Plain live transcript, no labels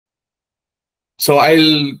So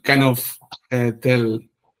I'll kind of tell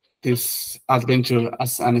this adventure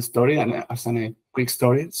as an story and as a quick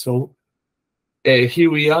story. So here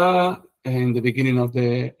we are in the beginning of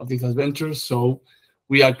this adventure. So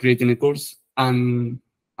we are creating a course, and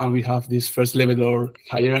we have this first level or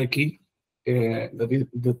hierarchy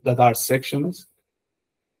that are sections,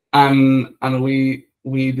 and we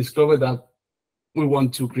discovered that we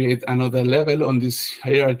want to create another level on this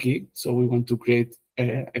hierarchy. So we want to create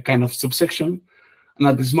a kind of subsection. And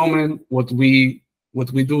at this moment, what we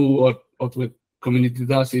do, or what the community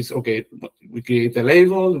does, is okay. We create a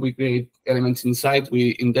label, we create elements inside,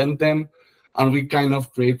 we indent them, and we kind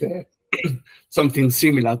of create something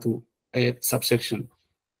similar to a subsection.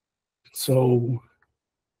 So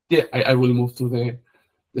yeah, I will move to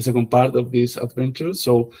the second part of this adventure.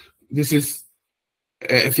 So this is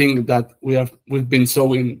a thing that we've been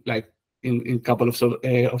showing like in a couple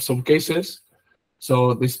of some cases.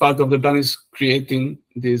 So this part of the plan is creating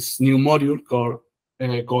this new module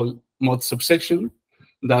called mod subsection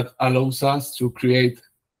that allows us to create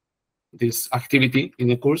this activity in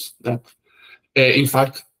the course that in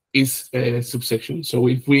fact is a subsection. So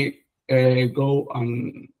if we go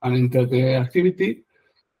and enter the activity,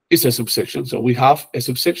 it's a subsection. So we have a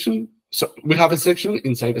subsection. So we have a section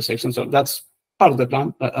inside the section. So that's part of the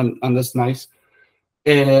plan, and that's nice.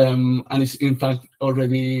 And it's in fact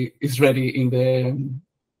already is ready in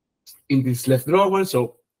this left drawer.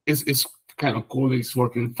 So it's kind of cool. It's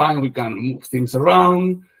working fine. We can move things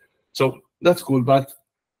around. So that's cool. But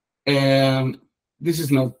this is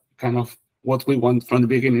not kind of what we want from the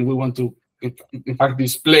beginning. We want to, in fact,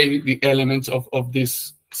 display the elements of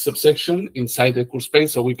this subsection inside the course page,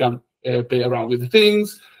 so we can play around with the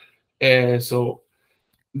things. So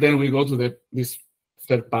then we go to this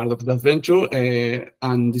third part of the adventure,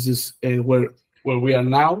 and this is where we are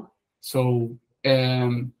now. So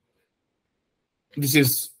this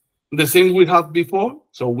is the same we had before.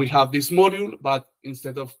 So we have this module, but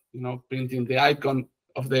instead of printing the icon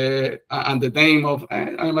of and the name of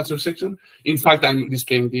I'm a subsection, in fact I'm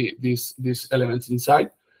displaying these elements inside.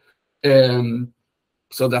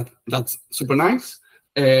 So that's super nice.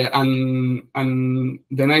 And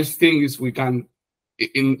the nice thing is we can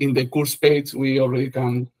in the course page we already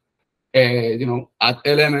can add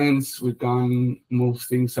elements. We can move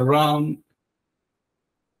things around.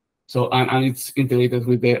 So and it's integrated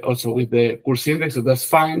with also with the course index, so that's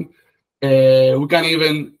fine. We can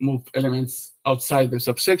even move elements outside the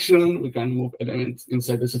subsection. We can move elements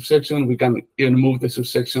inside the subsection. We can even move the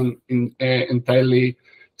subsection entirely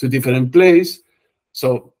to different place.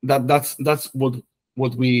 So that's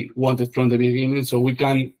what we wanted from the beginning. So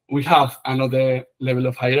we have another level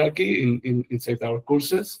of hierarchy inside our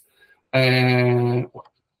courses. I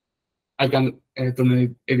can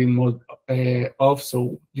turn edit mode off,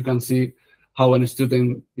 so you can see how a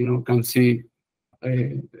student can see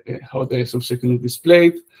how the subsection is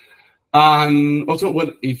displayed. And also,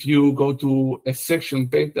 if you go to a section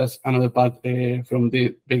page, that's another part from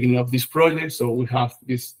the beginning of this project. So we have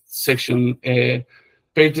this section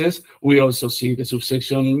pages. We also see the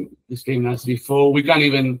subsection displaying as before. We can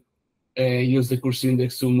even use the course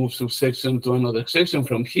index to move subsection to another section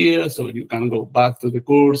from here, so you can go back to the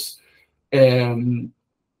course.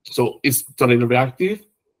 So it's totally reactive.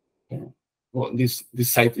 Well, this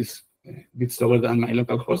site is a bit slower than my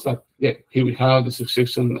local host, but yeah, here we have the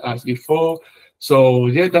subsection as before. So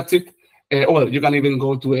yeah, that's it. Well, you can even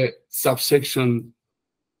go to a subsection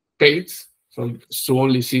page, so to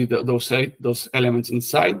only see those elements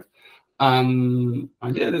inside. And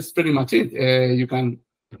yeah, that's pretty much it. You can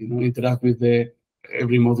interact with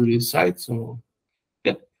every module inside. So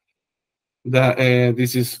yeah,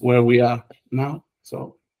 this is where we are now.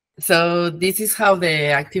 So this is how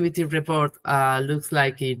the activity report looks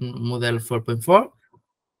like in Moodle 4.4.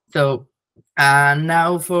 So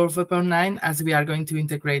now for 4.9, as we are going to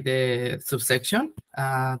integrate the subsection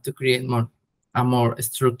to create a more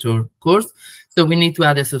structured course, so we need to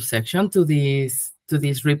add a subsection to this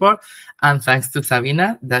report. And thanks to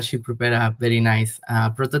Sabina, that she prepared a very nice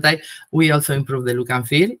prototype, we also improved the look and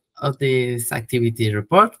feel of this activity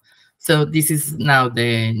report. So this is now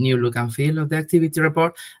the new look and feel of the activity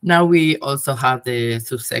report. Now we also have the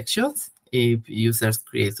subsections. If users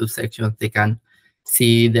create subsections, they can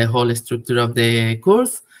see the whole structure of the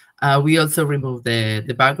course. We also removed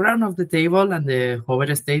the background of the table and the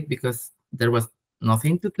hover state because there was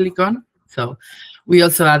nothing to click on. So we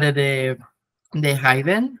also added the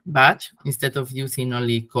hidden badge instead of using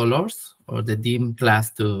only colors or the dim class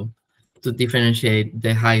to differentiate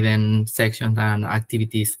the hidden sections and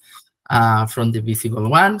activities from the visible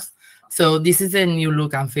ones. So this is a new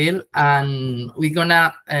look and feel, and we're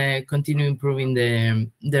gonna continue improving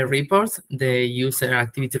the reports, the user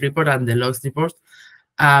activity report and the logs report.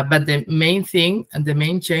 But the main thing and the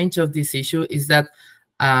main change of this issue is that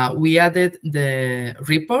we added the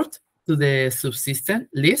report to the subsystem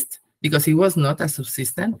list because it was not a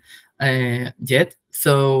subsystem yet.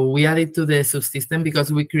 So we added to the subsystem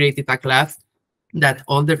because we created a class that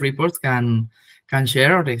all the reports can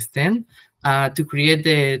share or extend to create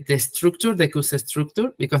the structure, the CUSE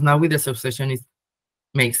structure, because now with the subsession it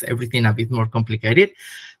makes everything a bit more complicated.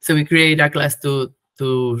 So we create a class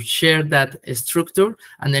to share that structure,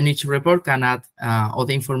 and then each report can add all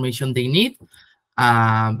the information they need,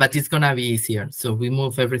 but it's gonna be easier. So we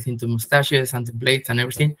move everything to mustaches and templates and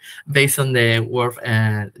everything based on the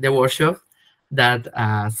workshop that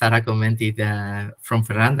Sarah commented from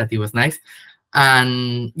Ferran, that it was nice.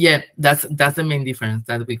 And yeah, that's the main difference,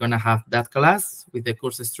 that we're gonna have that class with the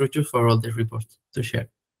course structure for all the reports to share.